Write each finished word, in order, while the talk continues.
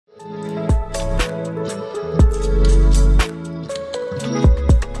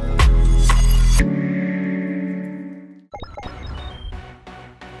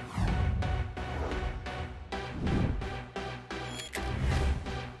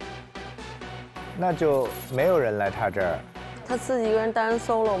那就没有人来他这儿。他自己一个人单人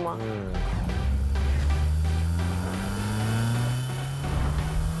solo 吗？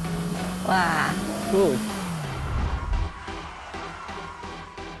哇，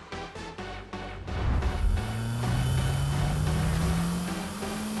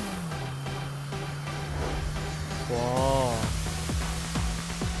哇！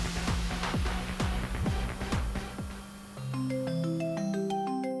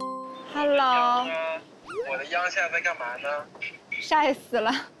 Hello， 我的央现在在干嘛呢？晒死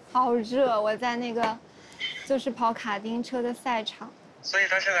了，好热！我在那个，就是跑卡丁车的赛场。所以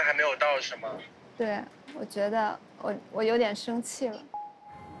他现在还没有到是吗？对，我觉得我有点生气了。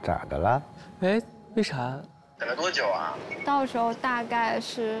咋的了？哎，为啥？等了多久啊？到时候大概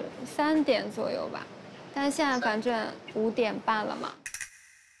是3点左右吧，但是现在反正5点半了嘛。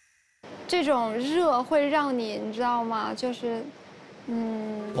这种热会让你知道吗？就是，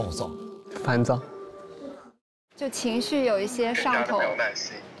暴躁、烦躁，就情绪有一些上头。没有耐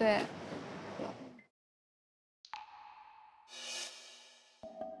心。对。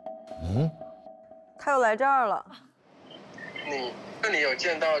他又来这儿了。那你有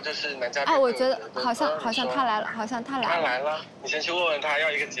见到就是男嘉宾？哦，我觉得好像他来了，好像他来了。他来了，你先去问问他，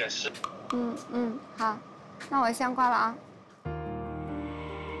要一个解释。好，那我先挂了啊。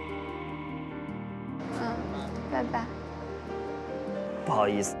拜拜。不好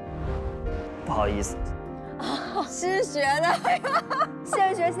意思，不好意思。新学的，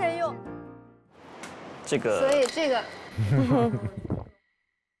现学现用。这个。所以这个。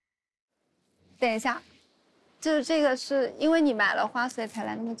等一下，就是这个是因为你买了花，所以才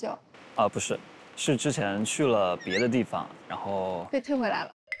来那么久？不是，是之前去了别的地方，然后被退回来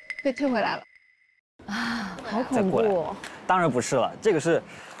了，被退回来了。啊，好恐怖！当然不是了，这个是，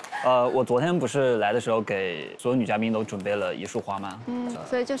我昨天不是来的时候给所有女嘉宾都准备了一束花吗？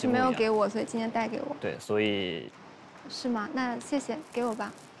所以就是没有给我，所以今天带给我。对，所以。是吗？那谢谢，给我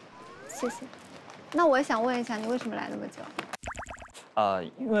吧，谢谢。那我也想问一下，你为什么来那么久？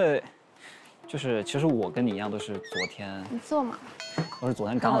因为。就是其实我跟你一样都是昨天，你坐嘛，我是昨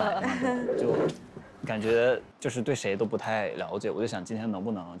天刚来的嘛，就感觉就是对谁都不太了解，我就想今天能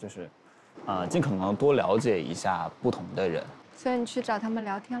不能就是，尽可能多了解一下不同的人。所以你去找他们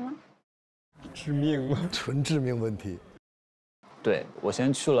聊天了？致命吗？纯致命问题。对，我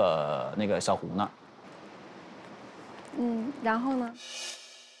先去了那个小胡那儿。然后呢？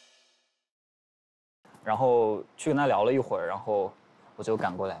然后去跟他聊了一会儿，然后我就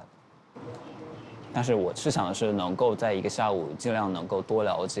赶过来了。但是我是想的是能够在一个下午尽量能够多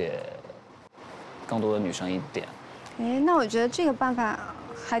了解更多的女生一点。哎，那我觉得这个办法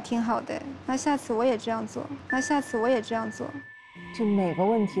还挺好的。那下次我也这样做。这每个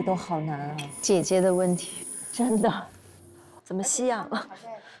问题都好难啊！姐姐的问题，真的，怎么吸氧了？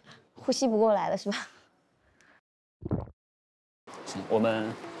呼吸不过来了是吧？行，我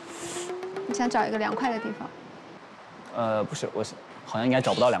们。你想找一个凉快的地方？不是，我好像应该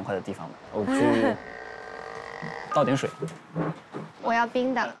找不到凉快的地方吧。我去倒点水。我要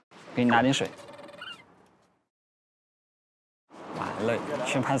冰的。给你拿点水。完了，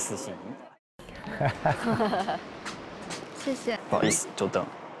宣判死刑。谢谢。不好意思，久等。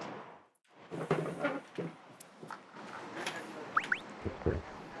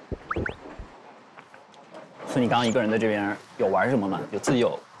所以你刚刚一个人在这边有玩什么吗？自己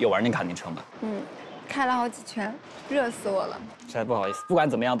有玩那卡丁车吗？开了好几圈，热死我了。实在不好意思，不管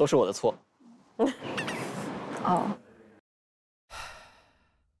怎么样都是我的错。哦。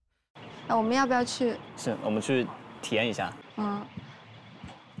那我们要不要去？是，我们去体验一下。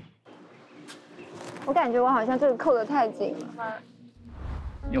我感觉我好像这个扣得太紧了。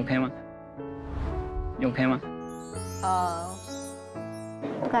用胚吗？用胚吗？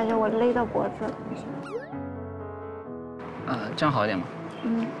我感觉我勒到脖子了。这样好一点吗？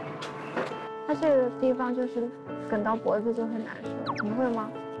它这个地方就是梗到脖子就很难受，你会吗？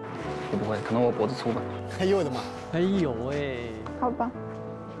我不会，可能我脖子粗吧。哎呦我的妈！哎呦喂！好吧。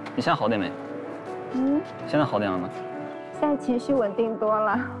你现在好点没？现在好点了吗？现在情绪稳定多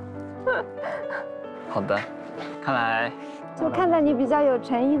了。好的，看来。就看在你比较有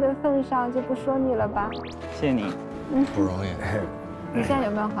诚意的份上，就不说你了吧。谢谢你。不容易。你现在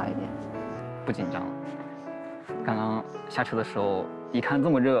有没有好一点？不紧张了。刚刚下车的时候，一看这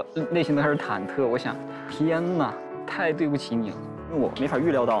么热，内心都开始忐忑。我想，天哪，太对不起你了，因为我没法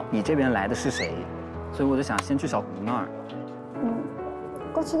预料到你这边来的是谁，所以我就想先去小胡那儿。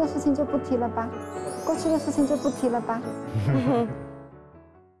过去的事情就不提了吧。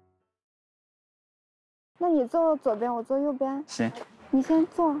那你坐左边，我坐右边。行。你先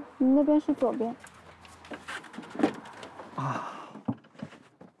坐，你那边是左边。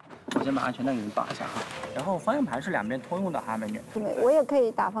我先把安全带给你绑一下哈。然后方向盘是两边通用的哈，美女。对，我也可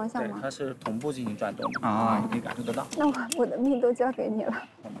以打方向对，吗？它是同步进行转动的啊，你可以感受得到。那我的命都交给你了。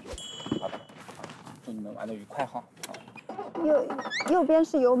好的，祝你们玩的愉快哈。右边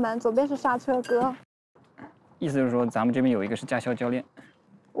是油门，左边是刹车，哥。意思就是说，咱们这边有一个是驾校教练。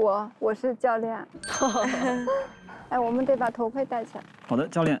我是教练。哎，我们得把头盔戴起来。好的，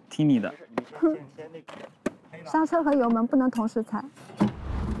教练，听你的。刹车和油门不能同时踩。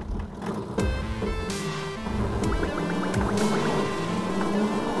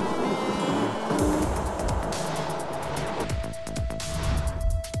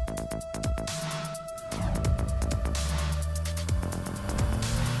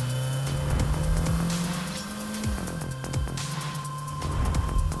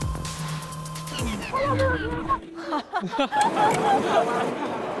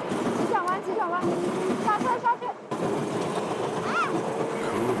急转弯，刹车！哎，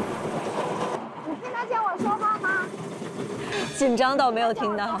你听得见我说话吗？紧张到没有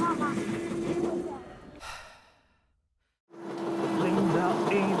听到。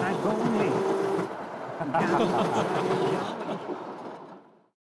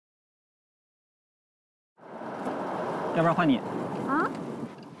要不然换你。啊？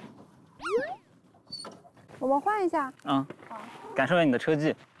我们换一下。嗯。感受一下你的车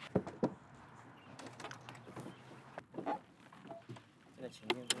技。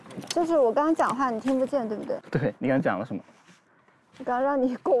就是我刚刚讲话你听不见，对不对？对，你刚刚讲了什么？我刚刚让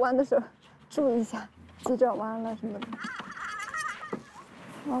你过弯的时候注意一下，急转弯了什么的。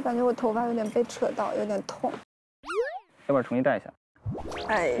我感觉我头发有点被扯到，有点痛。要不然重新戴一下。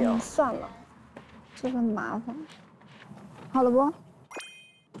哎呦，算了，这个麻烦。好了不？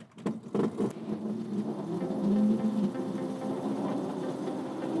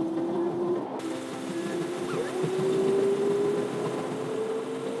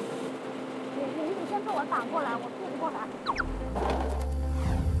你先跟我打过来，我过不过来。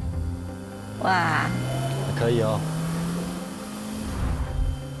哇，可以哦。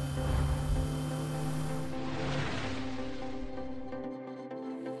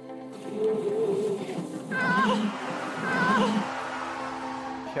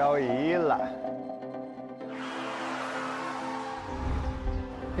漂移了，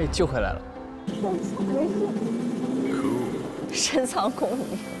被救回来了。没事。深藏功与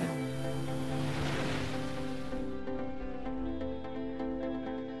名。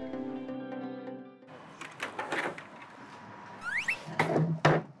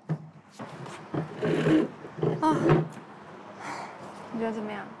啊，你觉得怎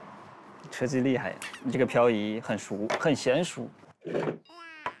么样？车技厉害呀，你这个漂移很熟，很娴熟。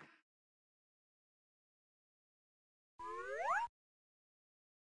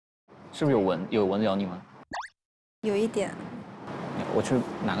是不是有蚊子咬你吗？有一点。我去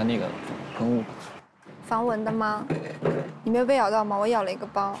拿个那个喷雾。防蚊的吗？你没有被咬到吗？我咬了一个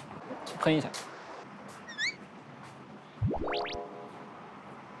包。喷一下。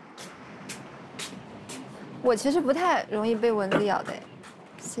我其实不太容易被蚊子咬的，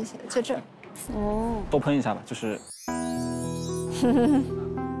谢谢。就这。哦。多喷一下吧，就是。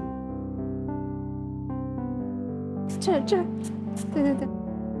这，对。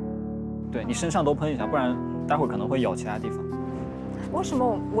对你身上都喷一下，不然待会儿可能会咬其他地方。为什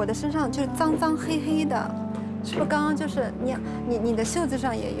么我的身上就是脏脏黑黑的？是不是刚刚就是你的袖子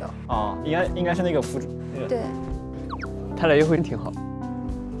上也有？哦，应该是那个辅助。对。他俩约会挺好。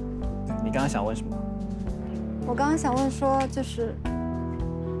你刚刚想问什么？我刚刚想问说就是。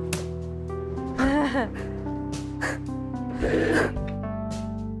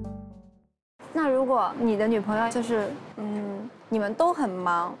那如果你的女朋友就是你们都很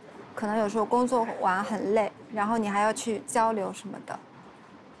忙，可能有时候工作完很累，然后你还要去交流什么的，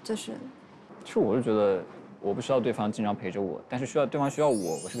就是。其实我是觉得我不需要对方经常陪着我，但是对方需要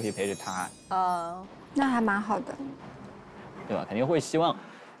我，我是可以陪着他。那还蛮好的，对吧？肯定会希望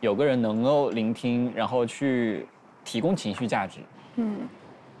有个人能够聆听，然后去提供情绪价值。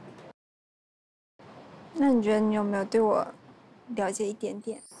那你觉得你有没有对我了解一点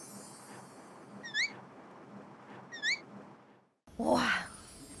点？哇，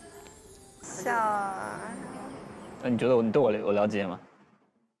笑啊！那你觉得你对我了解吗？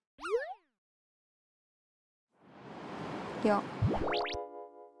有。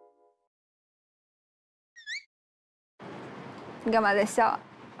你干嘛在笑啊？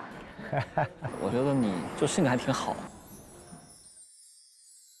我觉得你就性格还挺好，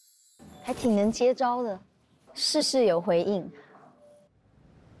还挺能接招的，事事有回应。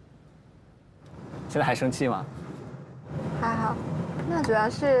现在还生气吗？还好，那主要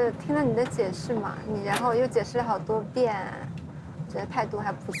是听了你的解释嘛，然后又解释了好多遍，觉得态度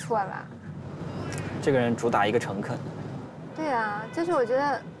还不错啦。这个人主打一个诚恳。对啊，就是我觉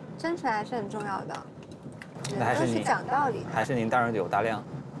得真诚还是很重要的。那还是你讲道理，还是您大人有大量。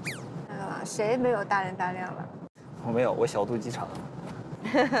谁没有大人大量了？我没有，我小肚鸡肠。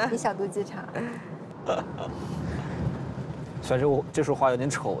你小肚鸡肠。虽然说我这说话有点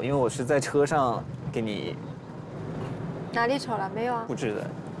丑，因为我是在车上给你。哪里丑了？没有啊。布置的。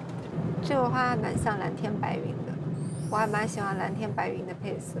这个花还蛮像蓝天白云的，我还蛮喜欢蓝天白云的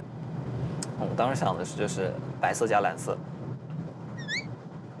配色。我当时想的是就是白色加蓝色。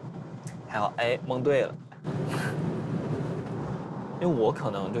还好，哎，蒙对了。因为我可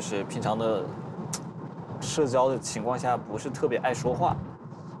能就是平常的社交的情况下不是特别爱说话，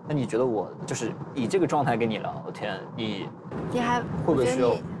那你觉得我就是以这个状态跟你聊天，你还会不会需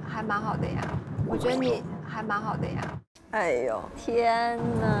要？还蛮好的呀，我觉得你还蛮好的呀。哎呦，天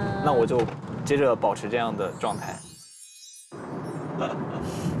哪！那我就接着保持这样的状态。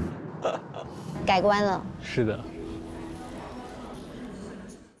改观了。是的。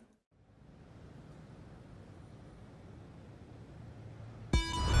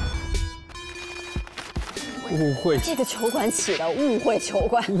误会。这个球馆起的误会球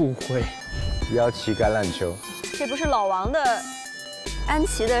馆。误会。腰旗橄榄球。这不是老王的、安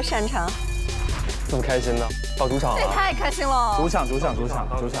琪的擅长。这么开心呢？到主场了。这也太开心了。主场。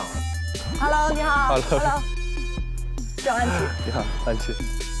Hello， 你好。Hello。叫安琪。你好，安琪。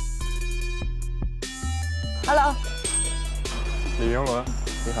Hello。李云伦，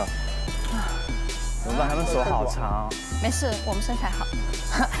你好。怎么办？他们手好长。没事，我们身材好。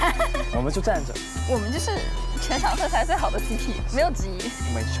我们就站着。我们就是全场身材最好的 CP， 没有之一。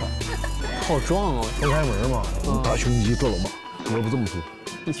没错。好壮哦！分开门嘛，我们打拳击做了嘛，怎么不这么说？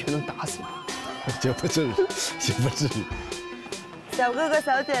一拳能打死你。也不至于，也不至于。小哥哥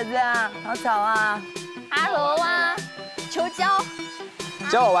小姐姐，好巧啊！阿罗啊，求教。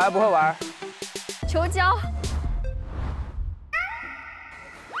教我玩不会玩。求教。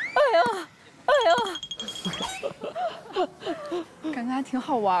哎呦，感觉还挺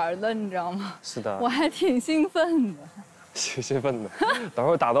好玩的，你知道吗？是的。我还挺兴奋的。挺兴奋的，等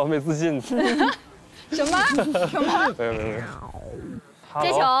会儿打到没自信。什么？没有。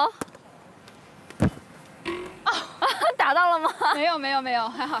接球。打到了吗？没有，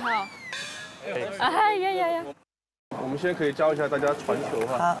还好。哎呀！我们先可以教一下大家传球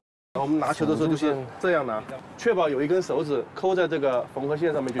哈。然后我们拿球的时候就是这样拿，确保有一根手指扣在这个缝合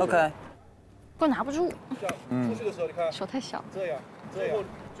线上面就行。OK。我拿不住。出去的时候你看手太小。这样，最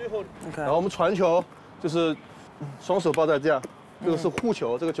后。然后我们传球就是双手抱在这样，这个是护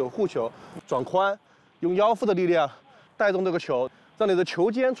球，这个球护球，转髋，用腰腹的力量带动这个球，让你的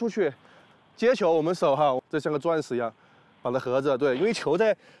球尖出去。接球，我们手哈，这像个钻石一样，把它合着。对，因为球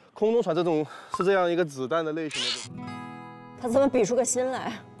在空中传这种是这样一个子弹的类型的。他怎么比出个心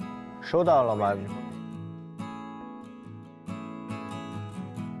来？收到了吗？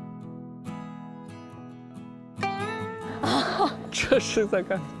这是在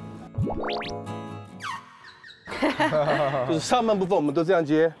干？就是上半部分我们都这样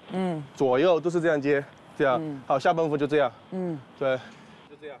接，左右都是这样接，这样。好，下半部分就这样，对，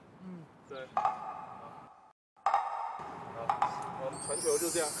就这样，对。好，我们传球就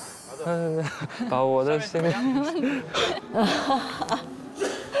这样，拿着。把我的心。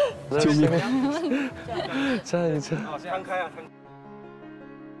救命！站一站。好，摊开啊，摊开。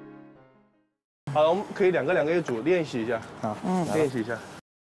好，我们可以两个一组练习一下，好，练习一下。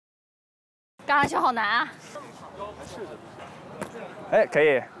橄榄球好难啊！哎，可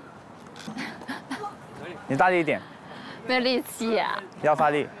以。你大力一点。没力气呀。要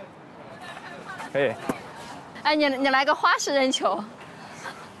发力。可以。哎，你来个花式扔球。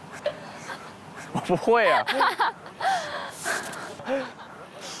我不会啊。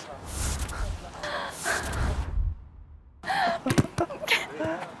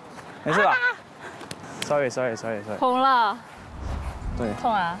没事吧 ？Sorry。红了。对。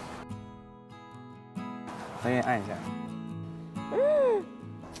痛啊。我给你按一下。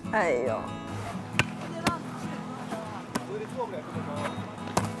哎呦。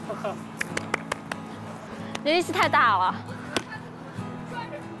你力气太大了。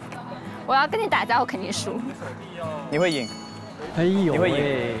我要跟你打架，我肯定输。你会赢。哎呦，你会赢。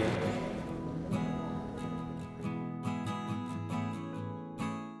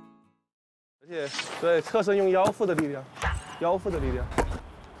而且对侧身用腰腹的力量，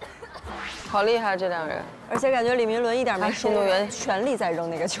好厉害这两人，而且感觉李明伦一点没输，运动员全力在扔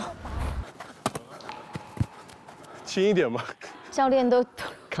那个球。轻一点吧。教练都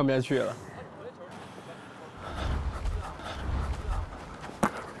看不下去了。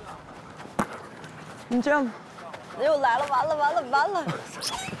你这样又来了，完了完了完了！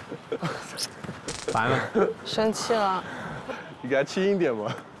完了，生气了。你给他轻一点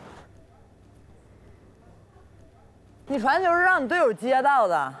吧。你传球是让你队友接到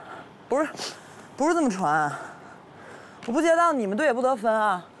的，不是这么传。我不接到，你们队也不得分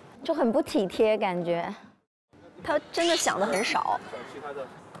啊。就很不体贴感觉。他真的想的很少。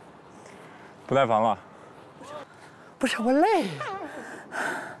不带防了。不是我累，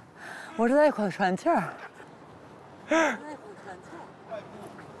我是在一块喘气儿。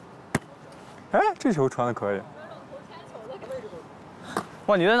哎，这球传的可以。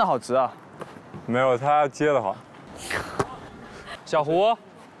哇，你扔的好直啊！没有，他接的好。小胡，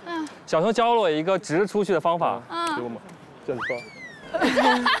小熊教了我一个直出去的方法。给我们这样子放。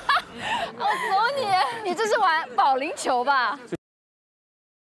我走你！你这是玩保龄球吧？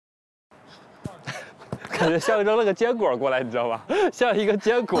感觉像扔了个坚果过来，你知道吧？像一个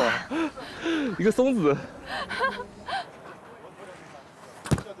坚果，一个松子。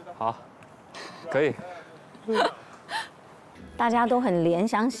好，可以。大家都很怜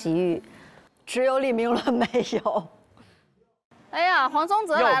香惜玉，只有李明伦没有。哎呀，黄宗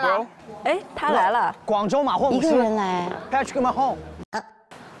泽来了！哎，他来了。广州马霍姆斯一个人来。 Patrick Mahomes。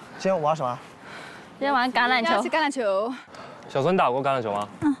今天玩什么？今天玩橄榄球。橄榄球。小孙，你打过橄榄球吗？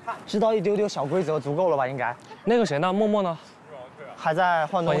知道一丢丢小规则足够了吧？应该。那个谁呢？默默呢？还在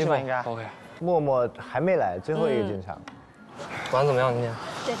换东西吧？应该。 OK。默默还没来，最后一个进场。玩怎么样今天？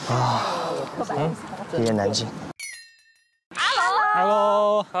一言难尽。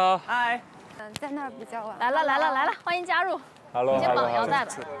Hello。好。嗨。在那儿比较晚。来了，欢迎加入。Hello。肩膀腰带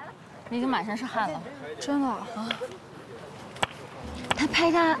了，你已经满身是汗了。真的啊？他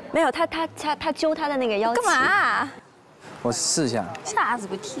拍他没有，他揪他的那个腰。干嘛？我试一下。吓死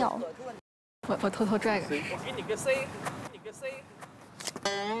我跳！我偷偷拽个。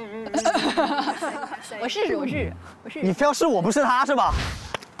我试试。你非要是我不是他是吧？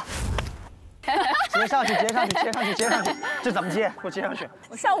接上去，这怎么接？给我接上去。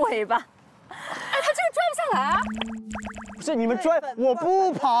上尾巴。哎，他这个拽不下来啊！不是你们拽，我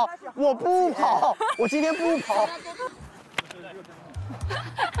不跑，我今天不跑。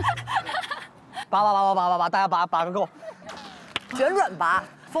拔，大家拔个够。旋转拔，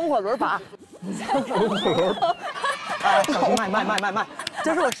风火轮拔。哎，小心慢，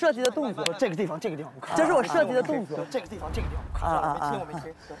这是我设计的动作。这个地方，这是我设计的动作。这个地方。我没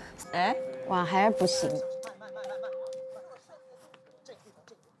听。哎，哇，还是不行。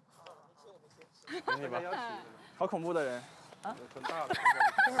你吧，好恐怖的人。啊？很大了。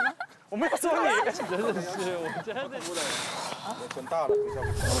我没有说你，真的是，我真的是。很大了，等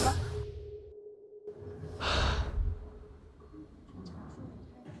一下。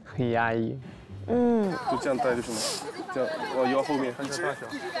很压抑。就这样带就行了，这样往腰后面，看一下大小，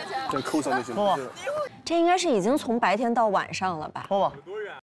这样扣上就行了。这应该是已经从白天到晚上了吧？默默。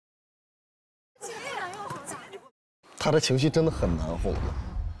他的情绪真的很难哄。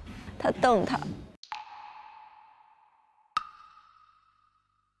他瞪他。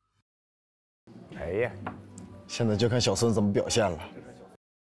哎呀，现在就看小孙怎么表现了。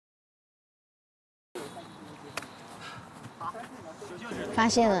发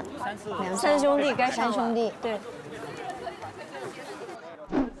现了，三兄弟该上了。三兄弟，对。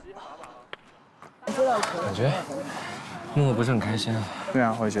感觉默默不是很开心啊。对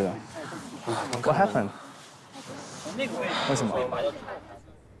啊，我也觉得。What happened？ 为什么？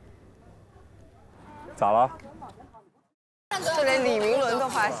咋了？就连李明伦都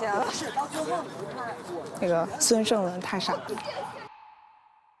发现了。那个孙胜伦太傻了。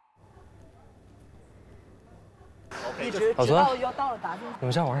老孙，你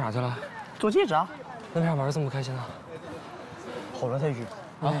们下午玩啥去了？做戒指啊。那为啥玩的这么不开心呢？吼了他一句。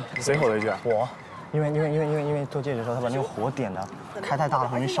啊？谁吼了一句？我。因为做戒指的时候，他把那个火点的开太大了，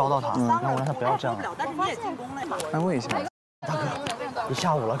容易烧到他。然后我让他不要这样。安慰一下。大哥，一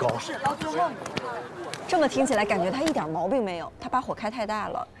下午了，狗。这么听起来，感觉他一点毛病没有，他把火开太大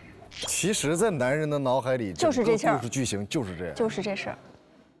了。其实，在男人的脑海里，就是这气儿。故事剧情就是这样。就是这事儿。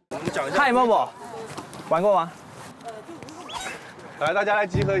我们讲一下。嗨，默默，玩过吗？来，大家来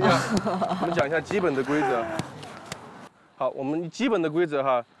集合一下，我们讲一下基本的规则。好，我们基本的规则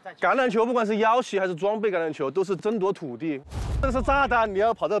哈，橄榄球不管是腰旗还是装备橄榄球，都是争夺土地。这是炸弹，你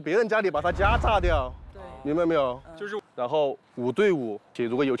要跑到别人家里把他家炸掉，明白没有？就是。然后5对5，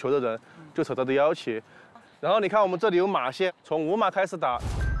如果有球的人就扯他的腰旗。然后你看我们这里有码线，从5码开始打，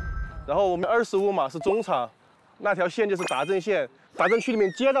然后我们25码是中场，那条线就是达阵线。达阵区里面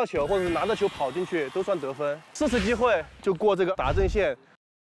接到球，或者是拿着球跑进去，都算得分。4次机会就过这个达阵线。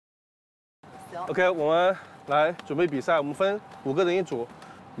OK， 我们来准备比赛，我们分5个人一组，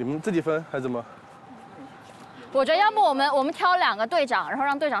你们自己分还是怎么？我觉得要不我们挑2个队长，然后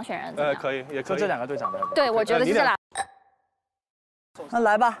让队长选人。可以，也可以。就这2个队长的。对，我觉得是这俩。那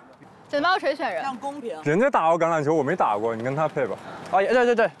来吧，剪刀锤选人，这样公平。人家打过橄榄球，我没打过，你跟他配吧。啊，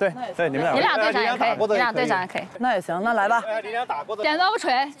对，你们俩。你俩队长也可以，你俩队长也可以。那也行，那来吧。你俩打过的。剪刀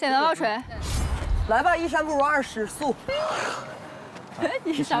锤，剪刀锤。来吧，1山不如2失速。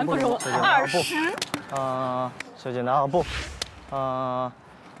1山不如2失。手剪刀布。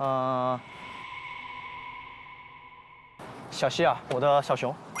小希啊，我的小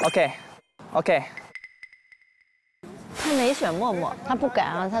熊。OK。他没选默默，他不敢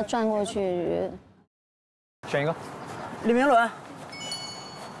啊，他转过去。选一个。李明伦。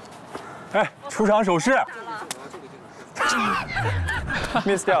哎，出场手势。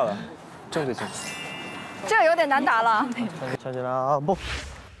miss 掉了，正对劲。这有点难打了。小剪刀布。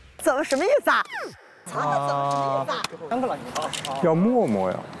怎么什么意思啊？要默默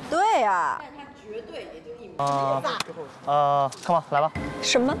呀。对呀。come on， 来吧。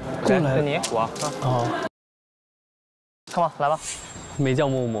什么？是你我。come on， 来吧。没叫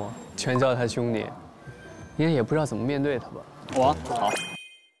默默，全叫他兄弟，应该也不知道怎么面对他吧。我好。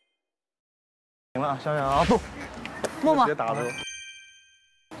行了，小剪刀布。默默。直接打了。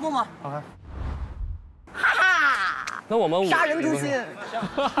默默。好看。哈哈。那我们杀人诛心。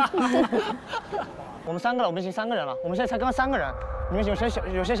我们3个了，我们已经3个人了，我们现在才刚3个人，你们有谁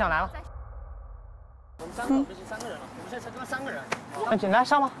想来了？我们3个，我们已经3个人了，我们现在才刚3个人。那简单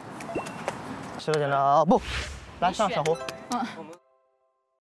上吧。石头剪刀布，来上小胡。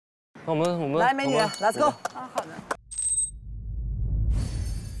我们来美女 ，Let's go。好的。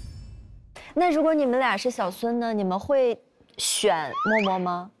那如果你们俩是小孙呢？你们会选默默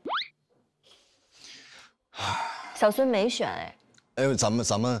吗？小孙没选哎。哎，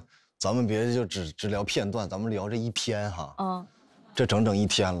咱们别就只聊片段，咱们聊这1天哈。这整1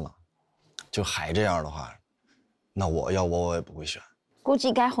天了，就还这样的话，那我也不会选。估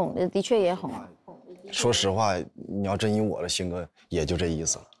计该哄的确也哄了。说实话，你要真以我的性格，也就这意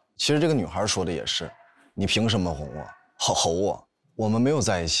思了。其实这个女孩说的也是，你凭什么哄我、吼我？我们没有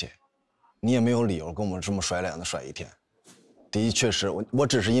在一起，你也没有理由跟我们这么甩脸子甩1天。的确是我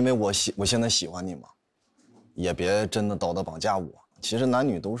只是因为我现在喜欢你嘛，也别真的道德绑架我。其实男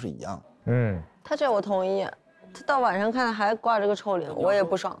女都是一样。他这我同意，他到晚上看还挂着个臭脸，我也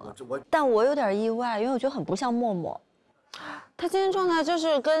不爽了。但我有点意外，因为我觉得很不像默默。他今天状态就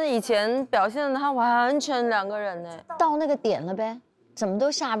是跟以前表现的他完全2个人呢。到那个点了呗，怎么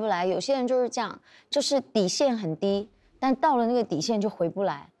都下不来。有些人就是这样，就是底线很低，但到了那个底线就回不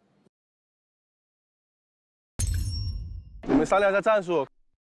来。我们商量一下战术。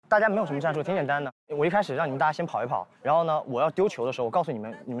大家没有什么战术，挺简单的。我一开始让你们大家先跑一跑，然后呢，我要丢球的时候，我告诉你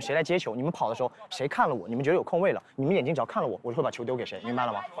们谁来接球。你们跑的时候，谁看了我，你们觉得有空位了，你们眼睛只要看了我，我就会把球丢给谁，明白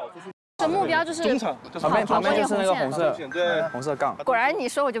了吗？这目标就是中场，旁边就是那个红色杠。果然你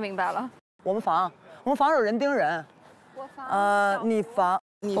说我就明白了。我们房有人盯人。我房。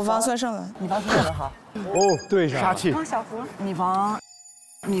我房孙胜了。你房孙胜了好。对上。杀气。小胡。你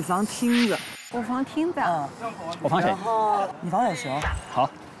房听着。我房听着。我房谁？你房也行。好。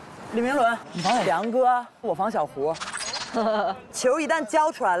李明伦，你房梁哥，我房小胡。球一旦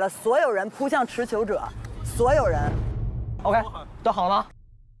交出来了，所有人扑向持球者，所有人。OK， 都好了吗？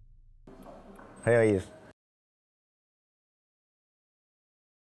很有意思。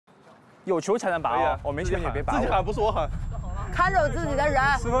有球才能拔哦，我没球你别拔。自己喊不是我喊。看着自己的人。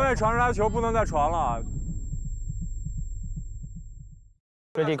4分卫传出来球不能再传了。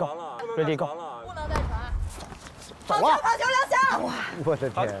Ready go， Ready go。不能再传。跑球留下！哇，我的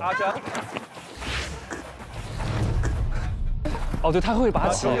天！阿娟。哦，对，他会拔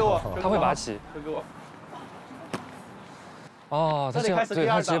起，他会拔起。给我。哦，他这样，对，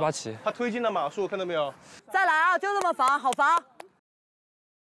他直接拔起。他推进了码数，看到没有？再来啊，就这么防，好防。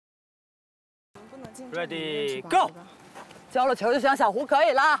Ready go。交了球就行，小胡可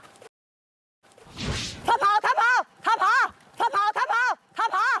以了。他跑。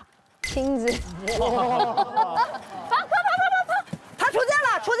亲子。跑！他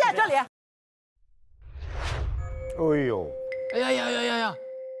出界这里。哎呦！哎呀！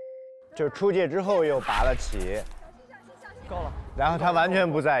就出界之后又拔了旗，够了。然后他完全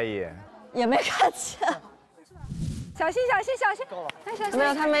不在意，也没看见。小心！够了。没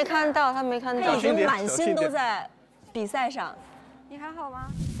有，他没看到，他已经满心都在比赛上。你还好吗？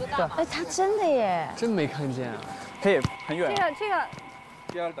哎，他真的耶！真没看见啊。可以很远。这个。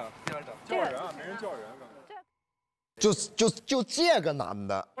第二档。叫人啊，没人叫人。就这个男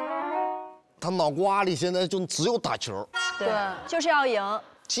的，他脑瓜里现在就只有打球。对，就是要赢。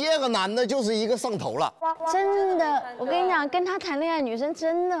接个男的就是一个上头了。真的，我跟你讲，跟他谈恋爱，女生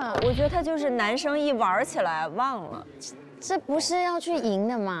真的，我觉得他就是男生一玩起来忘了，这不是要去赢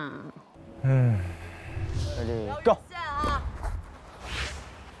的嘛。Ready go。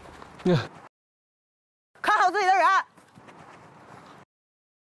看好自己的人。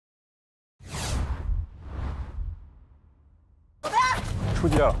出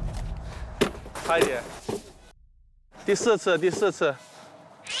界了，差一点。第四次，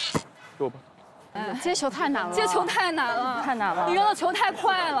给我吧。接球太难了，接球太难了，太难了，你扔的球太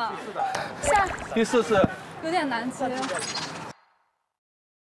快了。下。第4次。有点难接。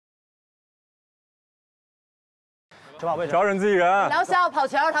球把位置。调整自己人。梁潇跑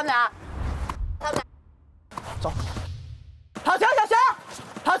球，他们俩。走。跑球，小熊。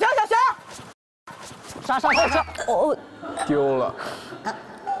跑球，小熊。杀！哦。丢了。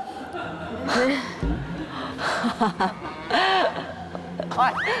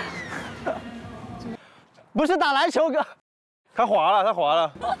哎，不是打篮球哥，他滑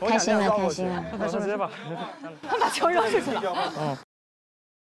了，开心了。直接吧，他把球扔出去了。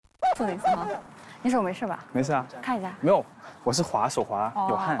不好意思哈，你手没事吧？没事啊，看一下。没有，我是手滑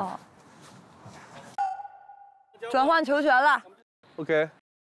有汗。转换球权了。OK。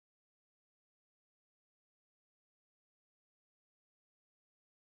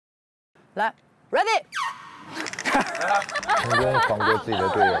来 ，Ready。成功防过自己的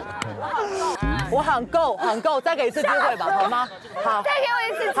队友。我喊够，再给一次机会吧，好吗？好，再给我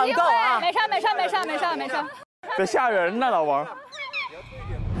一次机会。喊够啊！没事。别吓人呢，老王。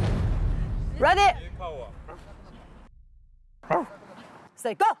Ready。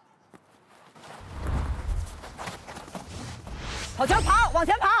Say go。跑球跑，往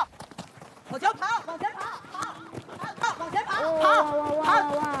前跑。跑球跑，往前跑，往前跑。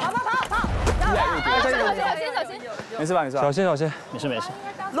小心！没事吧？小心。没事。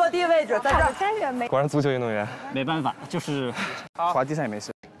落地位置在这儿。果然足球运动员。没办法，就是滑地上也没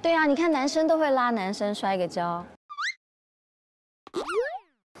事。对啊，你看男生都会拉男生摔个跤。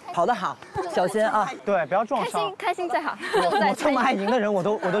跑得好，小心啊！对，不要撞伤。开心最好。我这么爱赢的人，我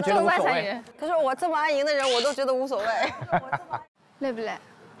都觉得无所谓。可是我这么爱赢的人，我都觉得无所谓。累不累？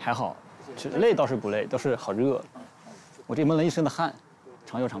还好，累倒是不累，倒是好热。我这闷了一身的汗，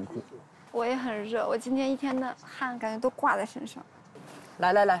长袖长裤。我也很热，我今天一天的汗感觉都挂在身上。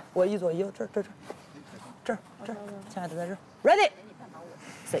来，我一左一右，这儿，亲爱的在这儿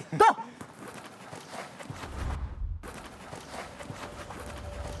 ，Ready，Say go。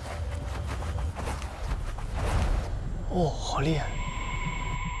哦，好厉害！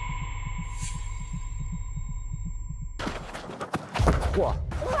哇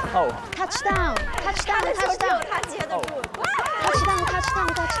！Touchdown！ 他接的住。Touchdown！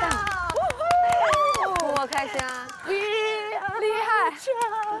 我开心啊！厉害！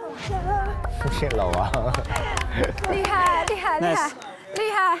不信老王。厉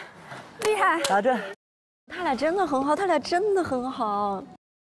害！打针。他俩真的很好。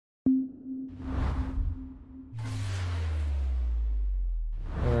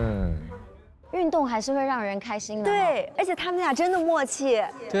运动还是会让人开心的。对，而且他们俩真的默契。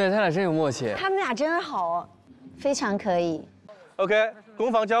对他俩真有默契。他们俩真好，非常可以。OK，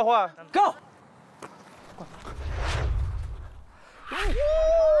 攻防交换 ，Go。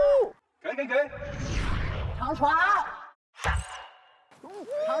给。长传，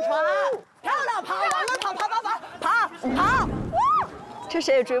漂亮，跑！这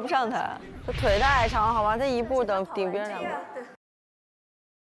谁也追不上他，这腿太长，好吧，他一步顶别人2步。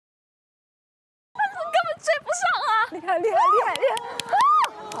追不上啊！厉害！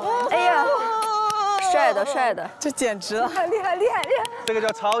哎呀，帅的，这简直了！厉害！这个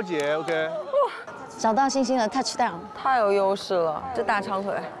叫超节 ，OK。找到星星的 touchdown， 太有优势了，这大长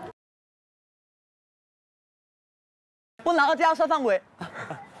腿。不能这样算犯规，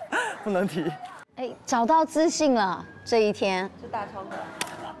不能提。哎，找到自信了，这一天。这大长腿。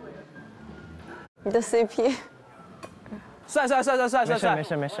你的 CP。帅！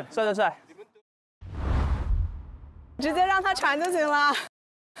没事。帅！直接让他传就行了。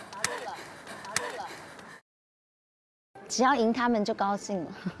只要赢他们就高兴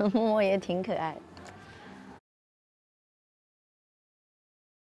了，默默也挺可爱的。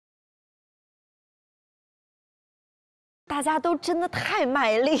大家都真的太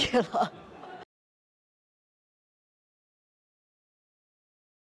卖力了。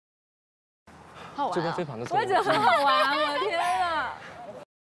好玩啊！这边飞盘的我也觉得很好玩，我的天啊！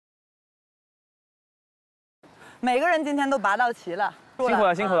每个人今天都拔到齐了，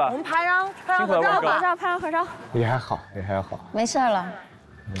辛苦了。我们拍张合照。你还好。没事了，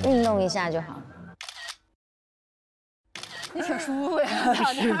运动一下就好。你挺舒服呀，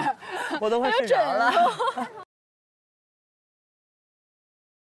躺这儿，我都快睡着了。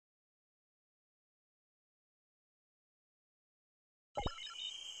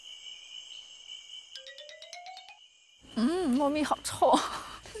猫咪好臭，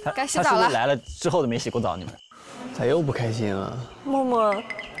该洗他澡了。是不是来了之后都没洗过澡？你们咋又不开心了？默默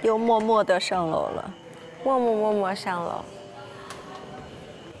又默默地上楼了，默默上楼。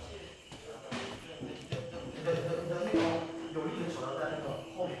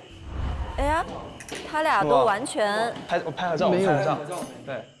哎呀，他俩都完全我拍合照，我拍合照。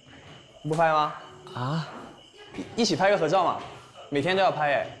对，你不拍吗？啊？一起拍个合照嘛，每天都要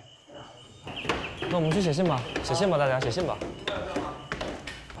拍哎。那我们去写信吧，写信吧，大家写信吧。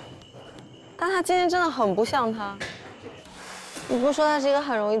但他今天真的很不像他。你不是说他是一个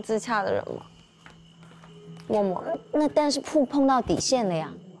很容易自洽的人吗？默默，那但是碰到底线了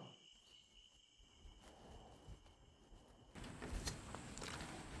呀。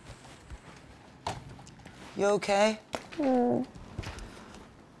You OK？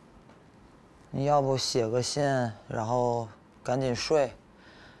 你要不写个信，然后赶紧睡，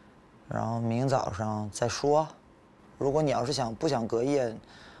然后明早上再说。如果你要是不想隔夜，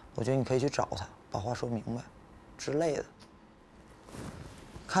我觉得你可以去找他，把话说明白，之类的。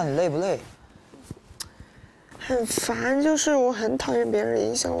看你累不累。很烦，就是我很讨厌别人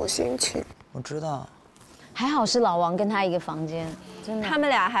影响我心情。我知道。还好是老王跟他一个房间，真的。他们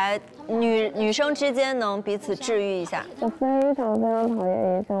俩还女生之间能彼此治愈一下。我非常讨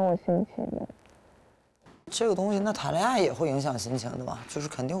厌影响我心情的。这个东西，那谈恋爱也会影响心情的嘛，就是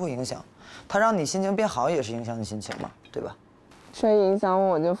肯定会影响。他让你心情变好，也是影响你心情嘛，对吧？谁影响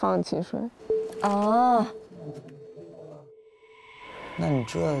我就放弃谁。哦。那你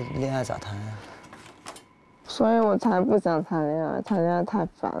这恋爱咋谈呀？所以我才不想谈恋爱，谈恋爱太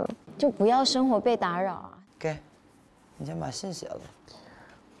烦了。就不要生活被打扰啊。给，你先把信写了。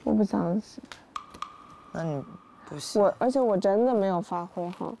我不想写。那你不写？而且我真的没有发挥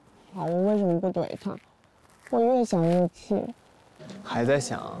好。我为什么不怼他？我越想越气。还在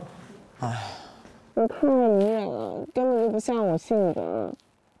想？哎，你太无忍了，根本就不像我性格。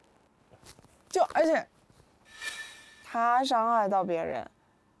而且，他伤害到别人，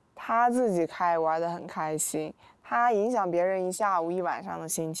他自己玩得很开心，他影响别人一下午一晚上的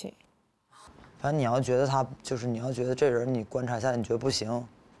心情。反正你要觉得他你要觉得这人你观察一下，你觉得不行，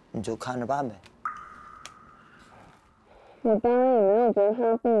你就看着办呗。我当然也没有觉得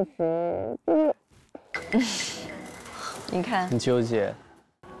他不行，你看，很纠结。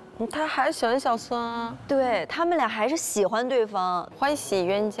他还喜欢小孙啊，对他们俩还是喜欢对方，欢喜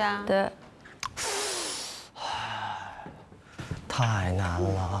冤家。对，太难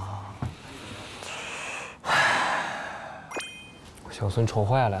了。小孙愁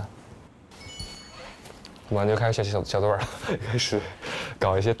坏了，马上就开始写小作文了，开始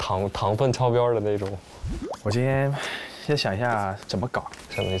搞一些糖分超标的那种。我今天先想一下怎么搞，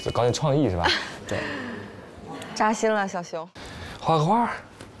什么意思？搞点创意是吧？对。扎心了，小熊。画个画。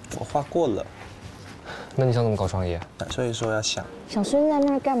我画过了。那你想怎么搞创意？所以说要想。小孙在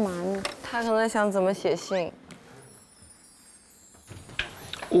那儿干嘛呢？他可能想怎么写信。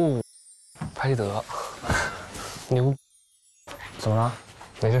哦，拍立得，牛。怎么了？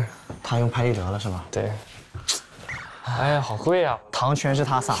没事。他用拍立得了是吧？对。哎呀，好会呀！糖全是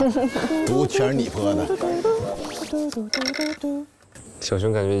他撒的，毒全是你泼的。小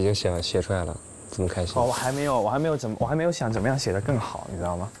熊感觉已经写出来了，这么开心。哦，我还没有想怎么样写得更好，你知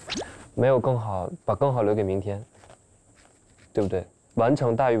道吗？没有更好，把更好留给明天，对不对？完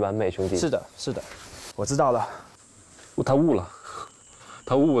成大于完美，兄弟。是的，是的，我知道了。他悟了，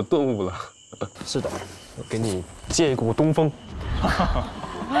他悟顿悟了。是的，我给你借一股东风。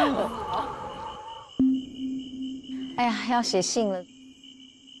哎呀，要写信了。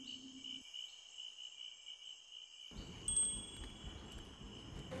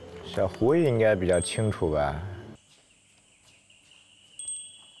小胡应该比较清楚吧？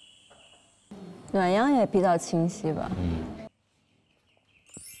暖阳也比较清晰吧？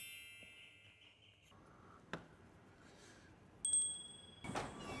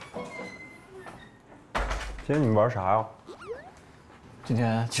今天你们玩啥呀？今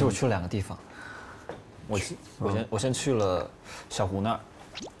天其实我去了2个地方，我先去了小胡那儿，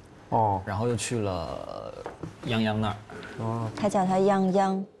哦，然后又去了泱泱那儿，哦，他叫他泱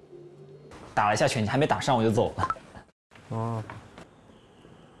泱，打了一下拳击，还没打上我就走了。哦，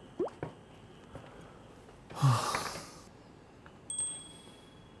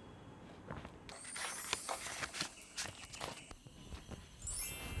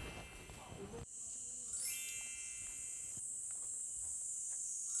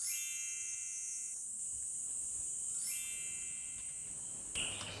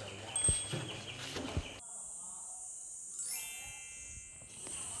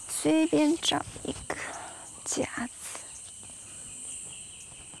随便找一个夹子。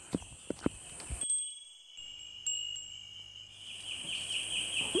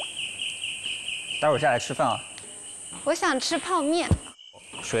待会儿下来吃饭啊。我想吃泡面。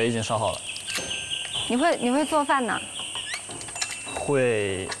水已经烧好了。你会做饭呢？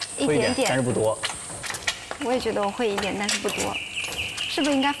会一点点，但是不多。我也觉得我会一点，但是不多。是不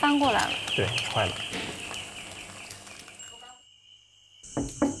是应该翻过来了？对，快了。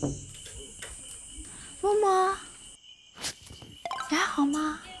默默，你还好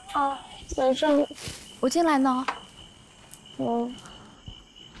吗？啊，没事。我进来呢。嗯。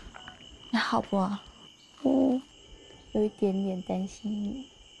你还好不？嗯。有一点点担心你。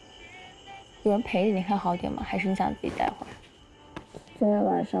有人陪着你会好点吗？还是你想自己带回来？今天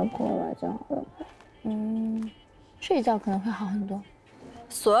晚上朋友来正好了。睡一觉可能会好很多。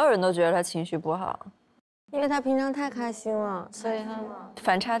所有人都觉得他情绪不好，因为他平常太开心了，所以他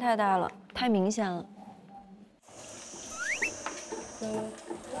反差太大了，太明显了。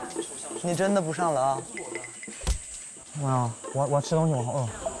你真的不上了啊？我要吃东西，我好饿。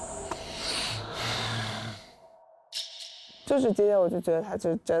就是今天我就觉得他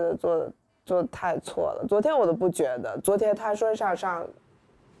就真的做的太错了。昨天我都不觉得，昨天他说上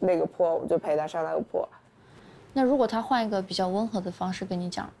那个坡，我就陪他上那个坡。那如果他换一个比较温和的方式跟你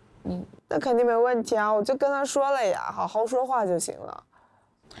讲，那肯定没问题啊！我就跟他说了呀，好好说话就行了。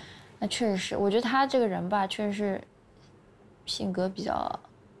那确实是，我觉得他这个人吧，确实是性格比较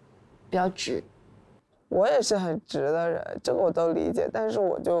直。我也是很直的人，这个我都理解，但是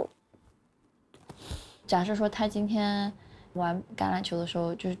我就假设说他今天玩橄榄球的时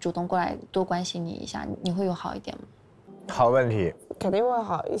候，就是主动过来多关心你一下，你会有好一点吗？好问题，肯定会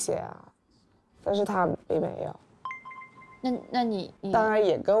好一些啊，但是他并没有。那你当然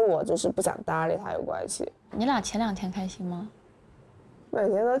也跟我就是不想搭理他有关系。你俩前2天开心吗？每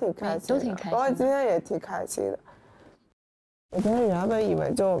天都挺开心的，都挺开心的。包括今天也挺开心的。我今天原本以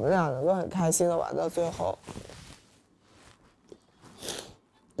为就我们俩能够很开心的玩到最后，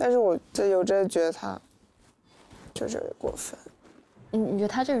但是我真的觉得他就是有点过分。你觉得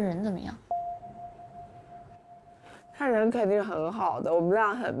他这个人怎么样？他人肯定很好的，我们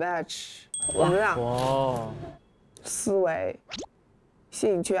俩很 match， 我们俩思维、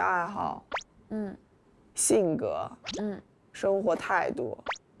兴趣爱好、性格、生活态度，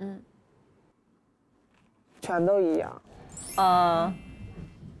全都一样。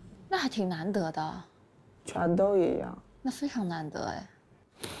那还挺难得的。全都一样。那非常难得哎。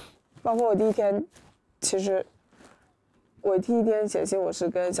包括我第一天，其实我第一天写信我是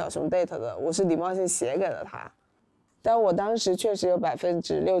跟小熊 date 的，我是礼貌性写给了他。但我当时确实有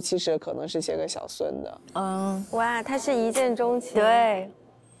60%-70%的可能是写给小孙的。哇，他是一见钟情。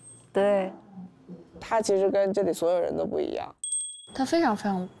对，他其实跟这里所有人都不一样。他非常非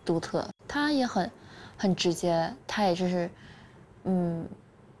常独特，他也很直接，他也就是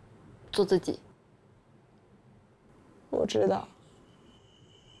做自己。我知道。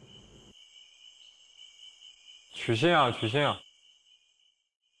取信啊，取信啊！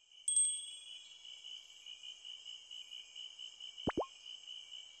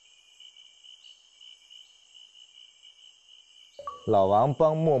老王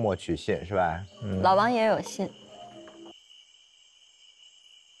帮默默取信是吧？老王也有信。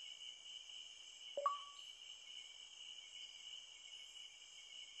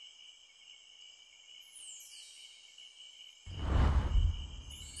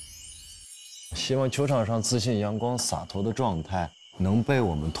希望球场上自信、阳光、洒脱的状态能被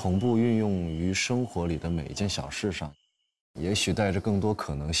我们同步运用于生活里的每一件小事上，也许带着更多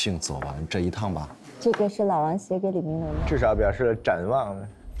可能性走完这一趟吧。这个是老王写给李明文的，至少表示了展望。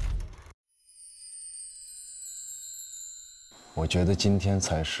我觉得今天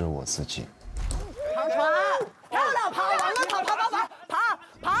才是我自己。长船，漂亮，跑，往那跑，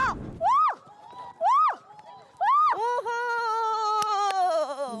跑！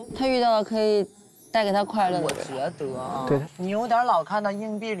他遇到了可以带给他快乐的人。我觉得啊，对，你有点老看到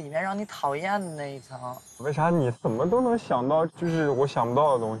硬币里面让你讨厌的那一层。为啥你怎么都能想到，就是我想不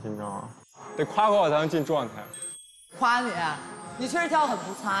到的东西，你知道吗？得夸夸我才能进状态。夸你，你确实跳很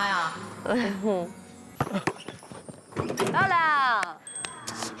不差呀。漂亮。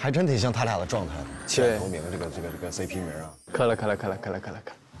还真挺像他俩的状态的，起来头名这个 CP 名啊。可了。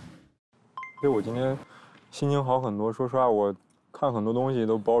所以我今天心情好很多。说实话，我看很多东西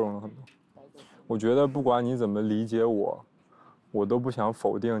都包容了很多。我觉得不管你怎么理解我，我都不想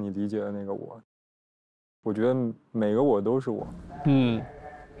否定你理解的那个我。我觉得每个我都是我。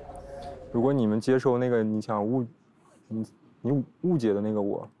如果你们接受那个你想你误解的那个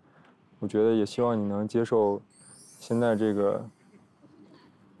我觉得也希望你能接受现在这个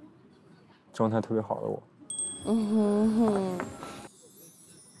状态特别好的我。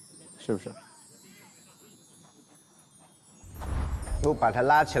是不是？我把他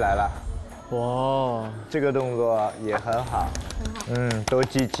拉起来了。哇，这个动作也很好。都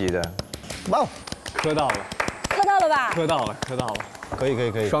积极的。哇，磕到了。磕到了吧？磕到了，磕到了。可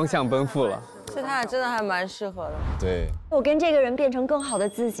以。双向奔赴了。这他俩真的还蛮适合的。对。我跟这个人变成更好的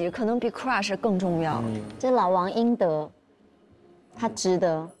自己，可能比 crush 更重要。这老王应得，他值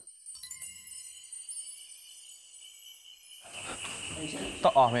得。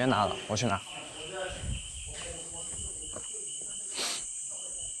没人拿了，我去拿。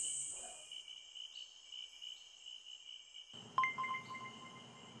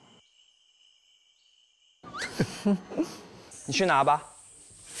你去拿吧。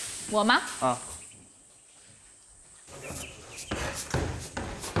我吗？啊。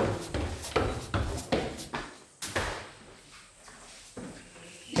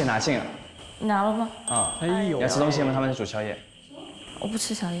可以拿信了。你拿了吗？啊。哎呦。你要吃东西吗？他们在煮宵夜。我不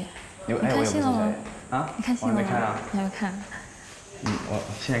吃宵夜。你看信了吗？啊？你看信了吗？我还没看啊。你还没看？我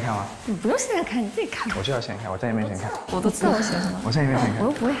现在看吗？你不用现在看，你自己看。我就要现在看，我在你面前看。我都知道我写什么。我在你面前看。我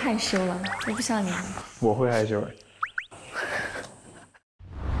又不会害羞了，又不像你。我会害羞。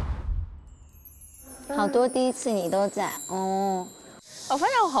好多第一次你都在哦。我发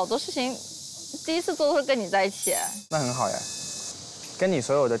现我好多事情第一次做都是跟你在一起。那很好呀，跟你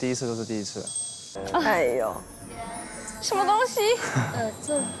所有的第一次都是第一次。哎呦，什么东西？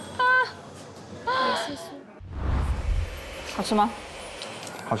这好吃吗？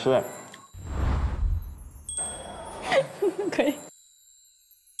好吃哎。可以。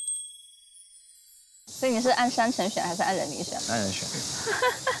所以你是按山城选还是按人名选？按人选。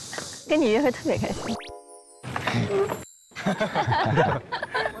跟你约会特别开心。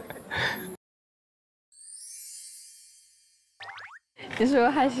你是不是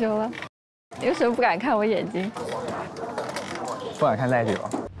害羞了？你为什么不敢看我眼睛？不敢看赖姐吧？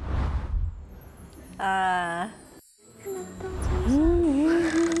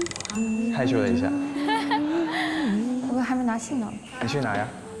害羞了一下。我还没拿信呢。你去拿呀。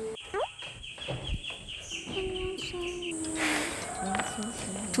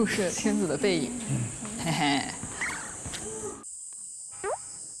注视天子的背影，嘿嘿。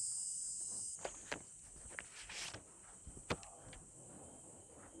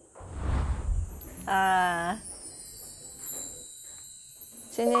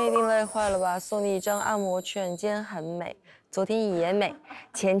今天一定累坏了吧？送你一张按摩券，今天很美，昨天也美，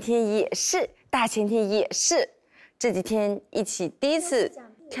前天也是，大前天也是，这几天一起第一次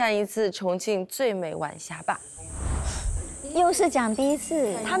看一次重庆最美晚霞吧。又是讲第一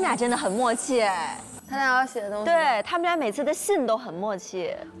次，他们俩真的很默契哎。他俩要写的东西，对他们俩每次的信都很默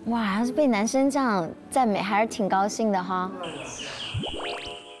契。哇，要是被男生这样赞美，还是挺高兴的哈。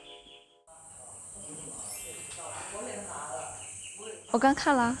我刚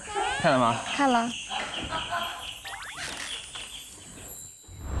看了。看了吗？看了。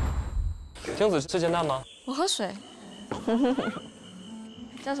精子吃煎蛋吗？我喝水。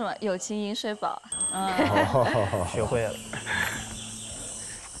叫什么？友情饮水饱。学会了。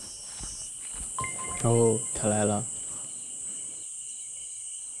哦，他来了。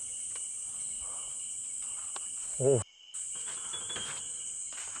哦。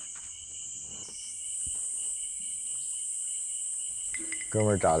哥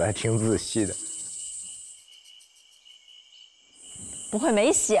们儿找的还挺仔细的。不会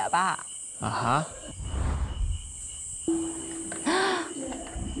没写吧？啊哈。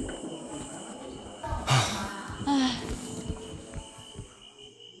唉。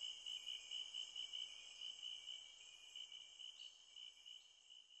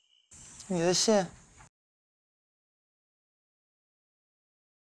你的信。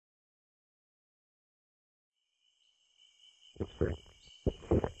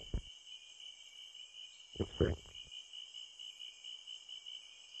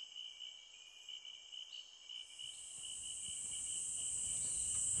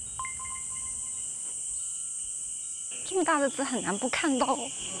这么大的字很难不看到。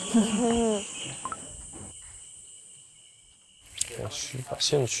我去把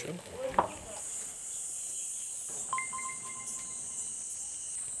线取了。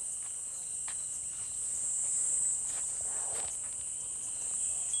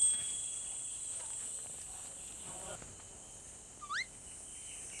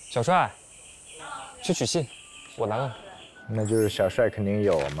小帅，去取信，我拿了。那就是小帅肯定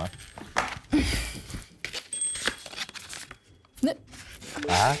有了吗？那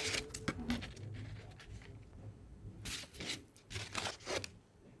啊？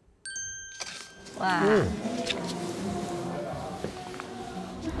哇！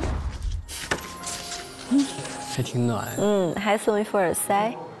还挺暖。还送一副耳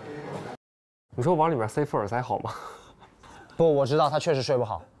塞。你说往里面塞副耳塞好吗？不，我知道他确实睡不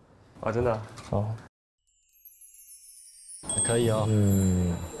好。啊，真的。哦。可以哦。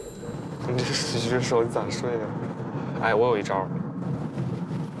你这手咋睡的？哎，我有一招。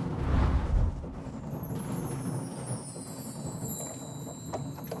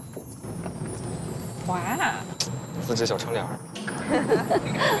哇！自制小窗帘。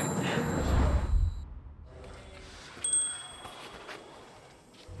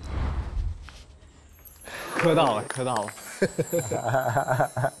磕到了，磕到了。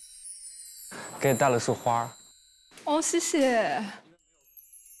给你带了束花。哦，谢谢。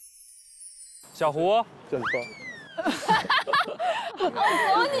小胡，这里我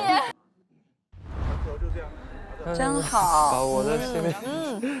服你。真好。把我的心里，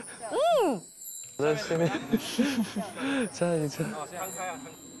我的心里站一站。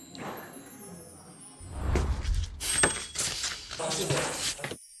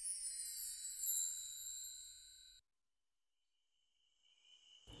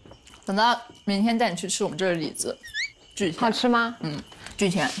等到明天带你去吃我们这儿的李子，巨甜。好吃吗？巨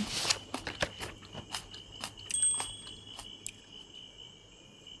甜。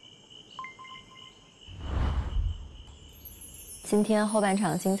今天后半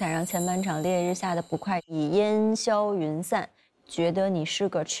场精彩，让前半场烈日下的不快已烟消云散，觉得你是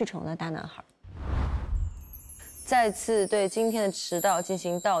个赤诚的大男孩。再次对今天的迟到进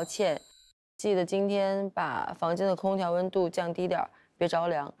行道歉，记得今天把房间的空调温度降低点，别着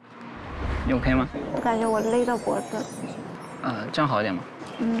凉。你 OK 吗？我感觉我勒到脖子。这样好一点吗？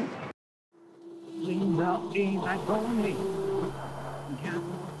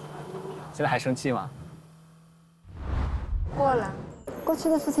现在还生气吗？过了，过去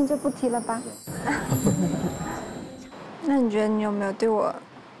的事情就不提了吧。那你觉得你有没有对我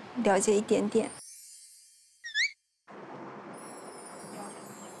了解一点点？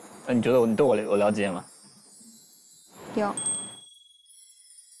那你觉得你对我有了解吗？有。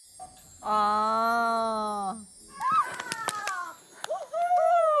啊！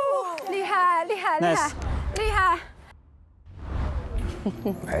厉害厉害厉害厉害！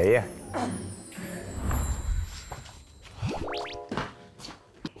哎呀！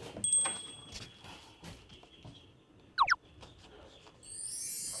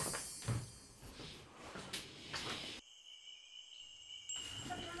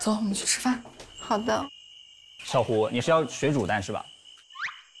走，我们去吃饭。好的。小胡，你是要水煮蛋是吧？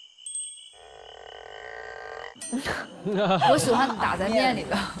我喜欢打在面里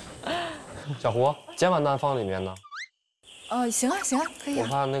的。小胡，煎完蛋放里面呢。行啊行啊，可以啊。我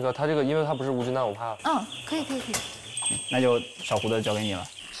怕那个它这个，因为它不是无菌蛋，我怕。可以。那就小胡的交给你了。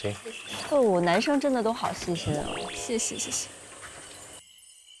行。哦，男生真的都好细心啊！谢谢。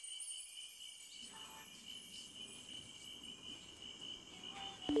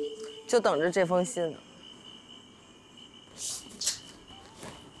就等着这封信呢。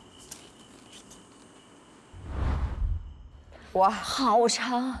哇，好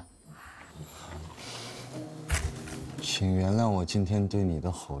长！请原谅我今天对你的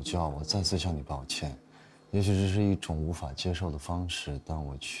吼叫，我再次向你抱歉。也许这是一种无法接受的方式，但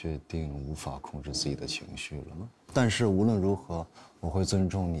我确定无法控制自己的情绪了。但是无论如何，我会尊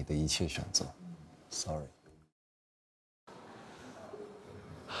重你的一切选择。Sorry。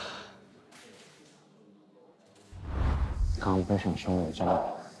刚刚被选凶我真的，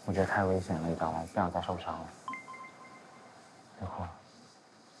我觉得太危险了，你知道吗？不想再受伤了。别哭了，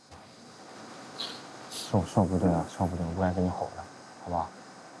是我不对了，是我不对，我不该跟你吼的，好不好？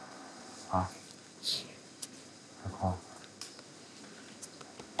啊，别哭了，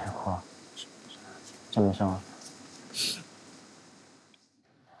别哭了，真没事吗？是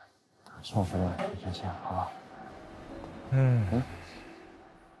我不对，别生气了，好不好？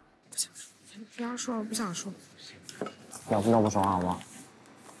不要说，我不想说。要不说话好吗？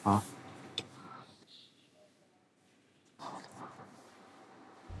啊？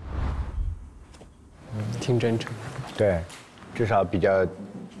挺真诚。对，至少比较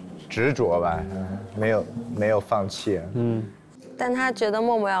执着吧，没有放弃。但他觉得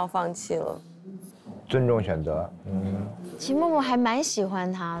默默要放弃了，尊重选择。其实默默还蛮喜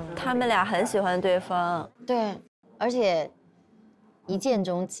欢他的，他们俩很喜欢对方。对，而且一见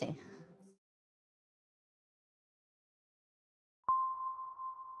钟情。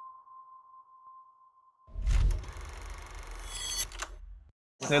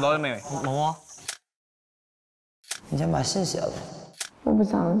你攞咗未？冇啊。你先把信写了。我不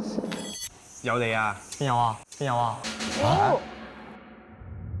想写。有你啊？邊有啊？邊有啊？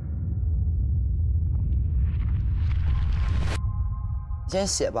你先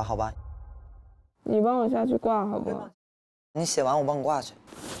写吧，好吧。你帮我下去挂好不好？你写完我帮你挂去。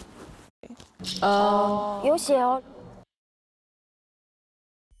有写哦。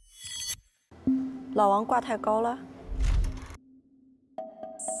老王挂太高了。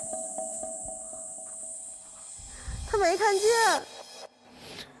他没看见。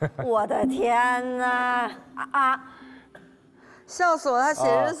我的天哪！笑死我！他写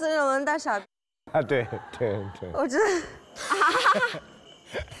日思热文大傻逼。啊，對。我真係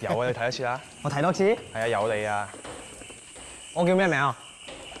有啊，你睇得切啊？我睇多次。係啊，有你啊。我叫咩名啊？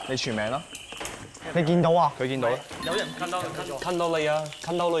你全名咯。你見到啊？佢見到啦。有人看到你啊！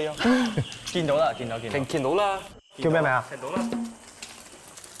看到你啊！見到啦，見到啦。叫咩名啊？見到啦。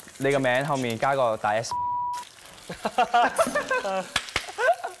你個名後面加個大 S。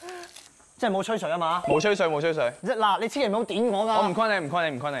真係冇吹水啊嘛？冇吹水。嗱，你千祈唔好點我㗎。我唔昆你。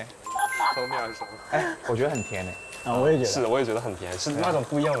后面还是什么？哎，我觉得很甜哎。我也觉得。是，我也觉得很甜，是那种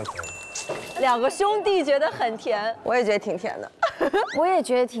不一样的甜。两个兄弟觉得很甜，我也觉得挺甜的。我也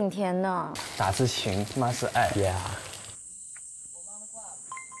觉得挺甜的。打是情，骂是爱。Yeah。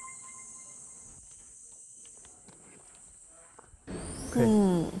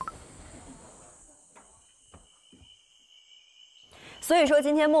所以说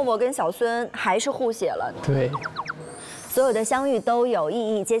今天默默跟小孙还是互写了。对。所有的相遇都有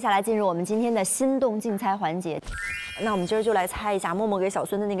意义。接下来进入我们今天的心动竞猜环节。那我们今儿就来猜一下默默给小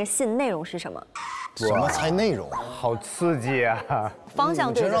孙的那个信内容是什么？什么猜内容？好刺激啊！方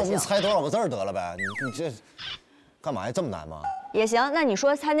向对就行。你让我们猜多少个字得了呗？你这干嘛呀？这么难吗？也行。那你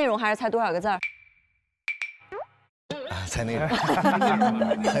说猜内容还是猜多少个字？猜内容。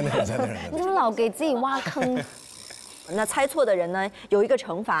猜内容。你怎么老给自己挖坑？那猜错的人呢，有一个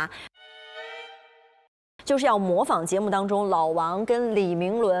惩罚。就是要模仿节目当中老王跟李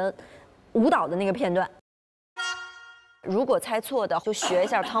明伦舞蹈的那个片段。如果猜错的，就学一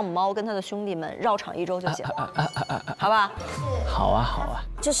下汤姆猫跟他的兄弟们绕场1周就行，好吧？好啊。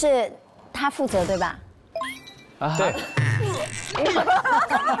就是他负责对吧？对。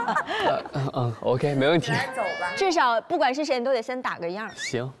OK， 没问题。走吧。至少不管是谁，你都得先打个样。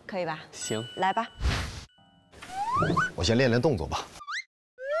行。可以吧？行。来吧。我先练动作吧。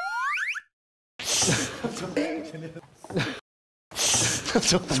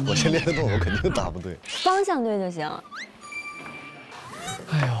我先练动作，我肯定打不对。方向对就行。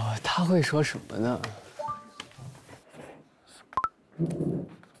哎呦，他会说什么呢？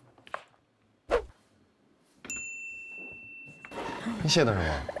你写的什么？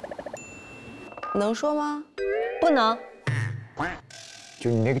能说吗？不能。就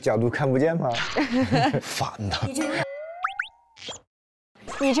你那个角度看不见吗？烦的。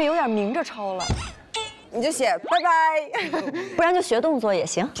你这有点明着抄了。你就写拜拜，不然就学动作也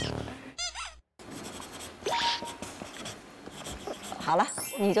行。好了，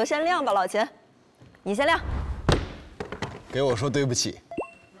你就先亮吧，老秦，你先亮。给我说对不起。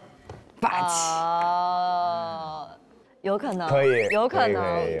霸气。有可能。可以。有可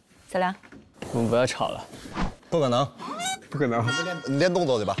能。再亮。我们不要吵了。不可能。你练动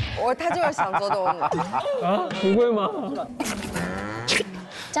作对吧？他就是想做动作。啊？不会吗？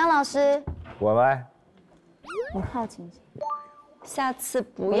张老师。我们。你靠近些，下次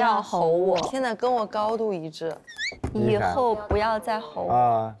不要吼我。现在跟我高度一致，以后不要再吼我。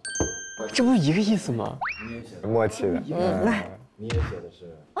啊，这不一个意思吗？默契的。来。你也写的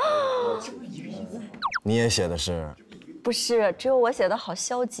是。这不一个意思吗？你也写的是。不是，只有我写的好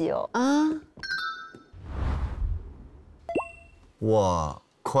消极哦。我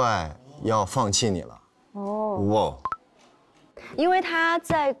快要放弃你了。哇。因为他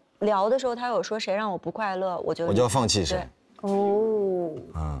在聊的时候，他有说谁让我不快乐，我就要放弃谁。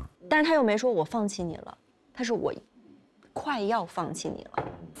但是他又没说我放弃你了，他是我快要放弃你了。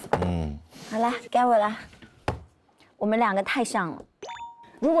好了，该我了。我们2个太像了。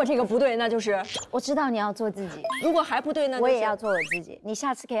如果这个不对，那就是我知道你要做自己。如果还不对，那我也要做我自己。你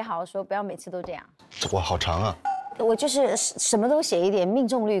下次可以好好说，不要每次都这样。哇，好长啊！我就是什么都写一点，命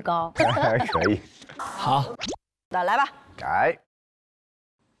中率高。可以。好。那来吧。改。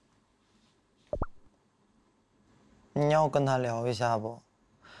你要跟他聊一下不？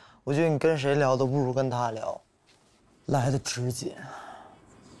我觉得你跟谁聊都不如跟他聊，来的直接。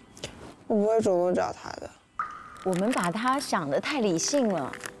我不会主动找他的。我们把他想得太理性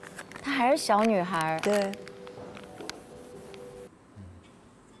了，她还是小女孩。对。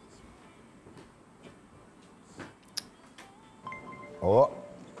哦，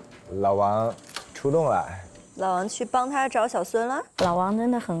老王出动了。老王去帮他找小孙了。老王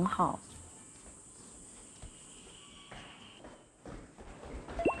真的很好。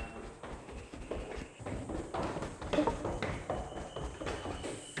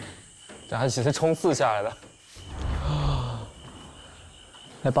他只是冲刺下来的。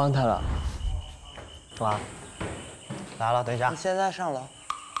来帮他了，干嘛？来了，等一下。你现在上楼，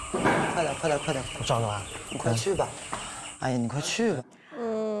快点，快点，快点！我找干嘛？你快去吧。哎呀，你快去吧。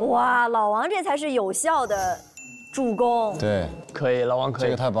哇，老王这才是有效的助攻。对，可以，老王可以。这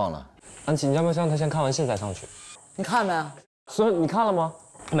个太棒了。安琪，你要不要让他先看完戏再上去？你看没有？所以你看了吗？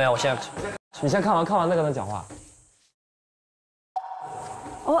没有，我先。你先看完再跟他讲话。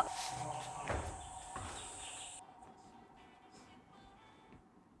哦。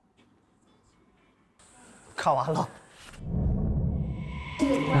看完了。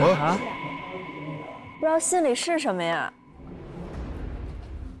啊？不知道心里是什么呀？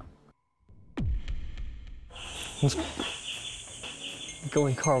你跟我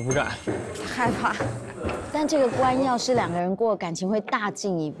一块儿，我不敢。害怕。但这个关要是两个人过，感情会大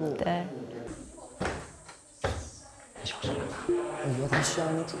进一步。对。我觉得他需要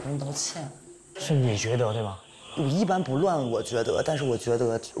你主动道歉。是你觉得对吗？我一般不乱，我觉得，但是我觉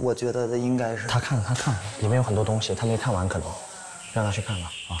得的应该是他看了，里面有很多东西，他没看完，可能让他去看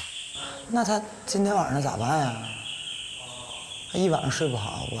吧啊。那他今天晚上咋办呀？他一晚上睡不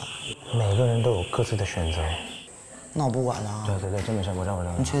好吧？每个人都有各自的选择。那我不管了啊。对，真没事，我知道。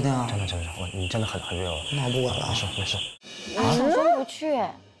你确定啊？真的，你真的很热。那我不管了。没事。小松不去。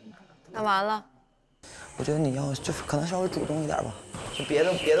那完了。我觉得你要就可能稍微主动一点吧，就别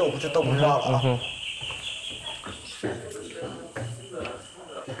的我都不知道了啊。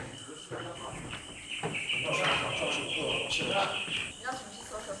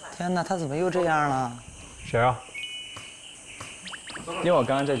天哪，他怎么又这样了？谁啊？因为我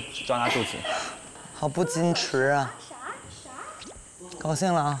刚刚在抓他肚子。好不矜持啊！高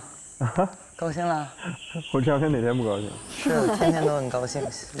兴了啊？高兴了？我这两天哪天不高兴？是，天天都很高兴，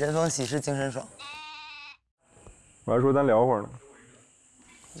人逢喜事精神爽。我还说咱聊会儿呢。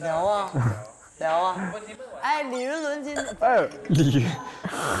聊啊，聊啊！哎，李云伦今天，哎，李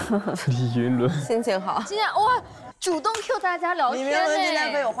云伦心情好。今天哇，主动 Q 大家聊天。李云伦今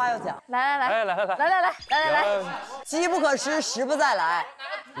天可有话要讲。来，机不可失，时不再来。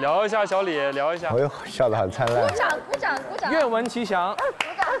聊一下小李，聊一下。我又笑得很灿烂。鼓掌！愿闻其详。鼓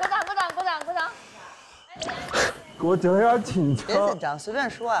掌！我有点紧张。别紧张，随便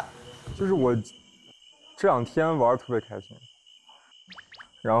说啊。就是我这两天玩得特别开心，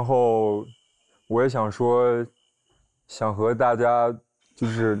然后我也想说，想和大家就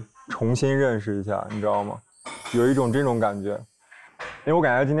是重新认识一下，你知道吗？有一种这种感觉，因为我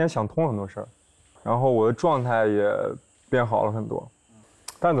感觉今天想通了很多事儿，然后我的状态也变好了很多。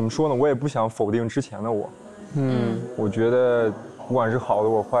但怎么说呢，我也不想否定之前的我。我觉得不管是好的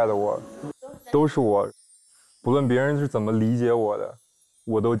我、坏的我，都是我，不论别人是怎么理解我的，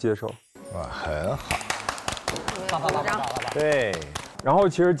我都接受。哇，很好。爸。对。然后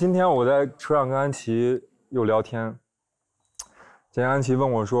其实今天我在车上跟安琪有聊天，今天安琪问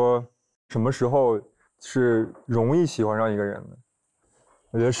我说，什么时候是容易喜欢上一个人的？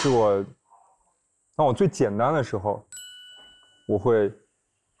我觉得是当我最简单的时候，我会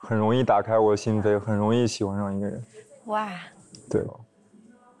很容易打开我的心扉，很容易喜欢上一个人。哇，对。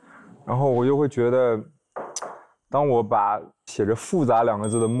然后我就会觉得，当我把写着复杂2个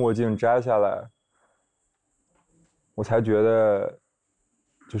字的墨镜摘下来，我才觉得，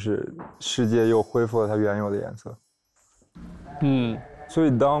就是世界又恢复了它原有的颜色。所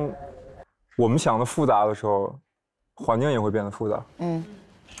以当我们想的复杂的时候，环境也会变得复杂。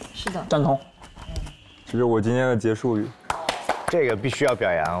是的，赞同。这是我今天的结束语。这个必须要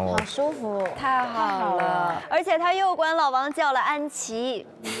表扬我。好舒服，太好了！而且他又管老王叫了安琪。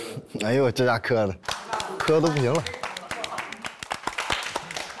哎呦，这家磕的，磕都不行了。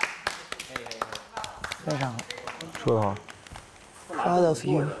非常好，说得好。Proud of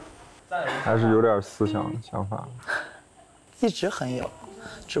you。还是有点想法。一直很有，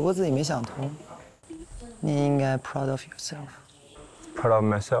只不过自己没想通。你应该 proud of yourself。Proud of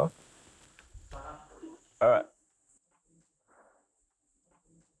myself。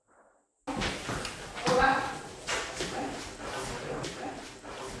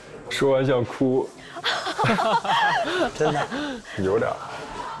说完想哭。真的。有点，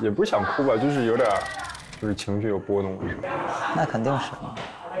也不是想哭吧，就是有点，就是情绪有波动的时候。那肯定是。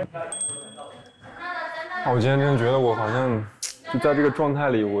我今天真的觉得我好像就在这个状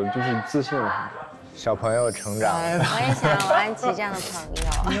态里，我就是自信了很多。小朋友成长。我也想有安琪这样的朋友。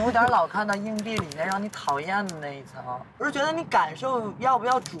你有点老看到硬币里面让你讨厌的那一层，我是觉得你感受要不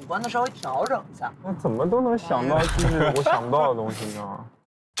要主观的稍微调整一下。我怎么都能想到，就是我想不到的东西呢。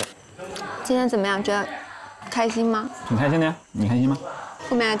今天怎么样？觉得开心吗？挺开心的呀，你开心吗？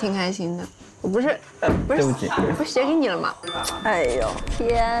后面还挺开心的。我不是，对不起，不是写给你了吗？哎呦，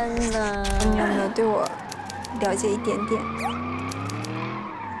天哪！你有没有对我了解一点点？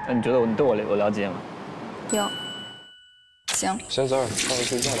那你觉得你对我有了解吗？有。行。先走，上去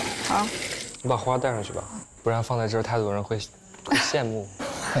睡觉吧。好。你把花带上去吧，不然放在这儿太多人会羡慕。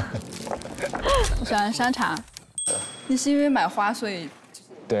我喜欢山茶。你是因为买花所以？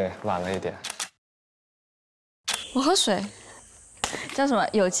对，晚了一点。我喝水。叫什么？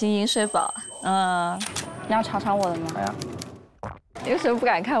友情饮水饱。你要尝尝我的吗？来呀。你为什么不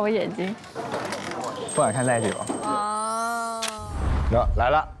敢看我眼睛？不敢看在一起吧？哦。来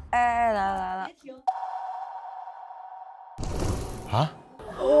了。哎，来了。啊！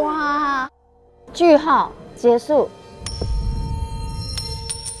哇！句号结束。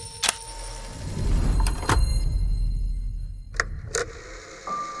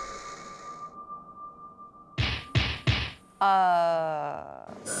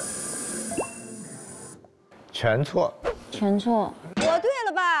全错。全错。我对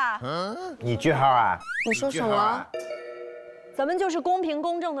了吧？你句号啊？你说什么？咱们就是公平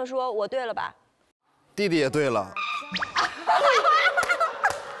公正的说，我对了吧？弟弟也对了。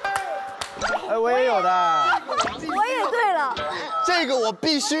哎，我也有的。我也对了。这个我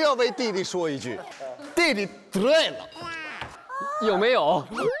必须要为弟弟说一句，弟弟对了。有没有？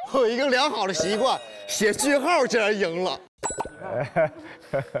我有一个良好的习惯，写句号竟然赢了。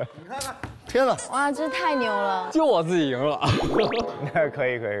你看看，天哪！哇，这太牛了！就我自己赢了。那可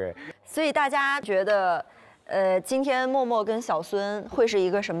以。所以大家觉得，今天默默跟小孙会是一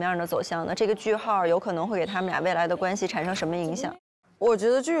个什么样的走向呢？这个句号有可能会给他们俩未来的关系产生什么影响？我觉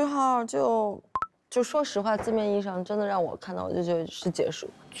得句号就说实话，字面意义上真的让我看到，我就觉得是结束。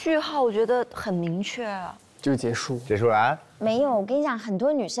句号我觉得很明确啊，就是结束啊？没有，我跟你讲，很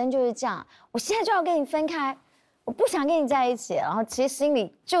多女生就是这样，我现在就要跟你分开，我不想跟你在一起，然后其实心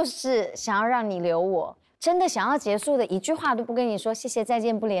里就是想要让你留我，真的想要结束的，一句话都不跟你说，谢谢再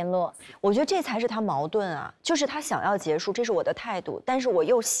见不联络。我觉得这才是他矛盾啊，就是他想要结束，这是我的态度，但是我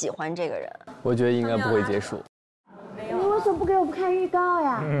又喜欢这个人。我觉得应该不会结束。你为什么不给我看预告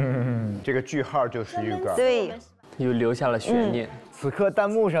呀？这个句号就是预告。对，又留下了悬念。此刻弹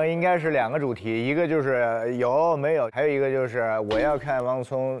幕上应该是2个主题，一个就是有没有，还有一个就是我要看王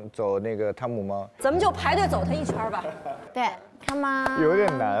聪走那个汤姆猫。咱们就排队走他一圈吧。对 ，Come on。有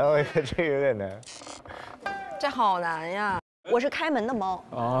点难，我觉得这个有点难。这好难呀！我是开门的猫。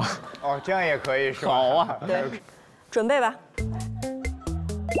哦，这样也可以是吧？好啊，对，准备吧。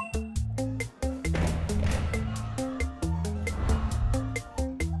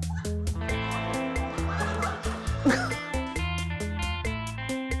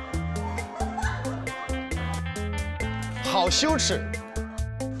好羞耻，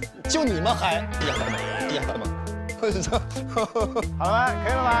就你们嗨！哎呀妈！好了，可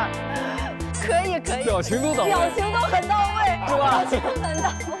以了吧？可以。表情都到位，表情都很到位，是吧？表情很到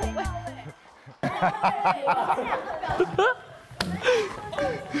位。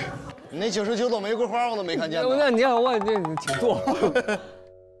你那99朵玫瑰花我都没看见。那你看我这请坐。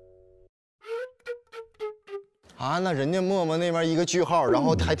啊，那人家默默那边一个句号，然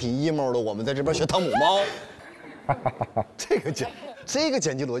后还挺 emo 的，我们在这边学汤姆猫。这个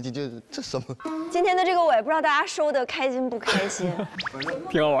剪辑逻辑这什么？今天的这个我也不知道大家收的开心不开心，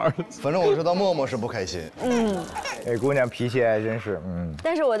挺好玩的。反正我知道默默是不开心。这姑娘脾气还真是，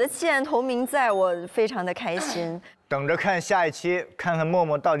但是我的弃暗投明在，我非常的开心。等着看下一期，看看默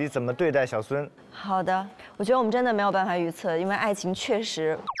默到底怎么对待小孙。好的，我觉得我们真的没有办法预测，因为爱情确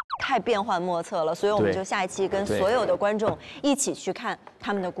实太变幻莫测了，所以我们就下一期跟所有的观众一起去看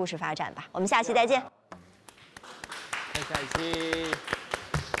他们的故事发展吧。我们下期再见。下一期。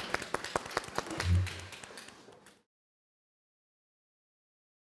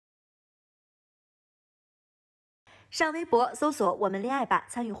上微博搜索“我们恋爱吧”，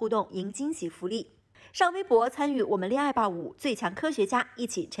参与互动，赢惊喜福利。上微博参与“我们恋爱吧5最强科学家”，一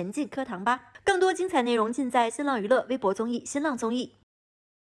起沉浸课堂吧。更多精彩内容尽在新浪娱乐微博综艺、新浪综艺。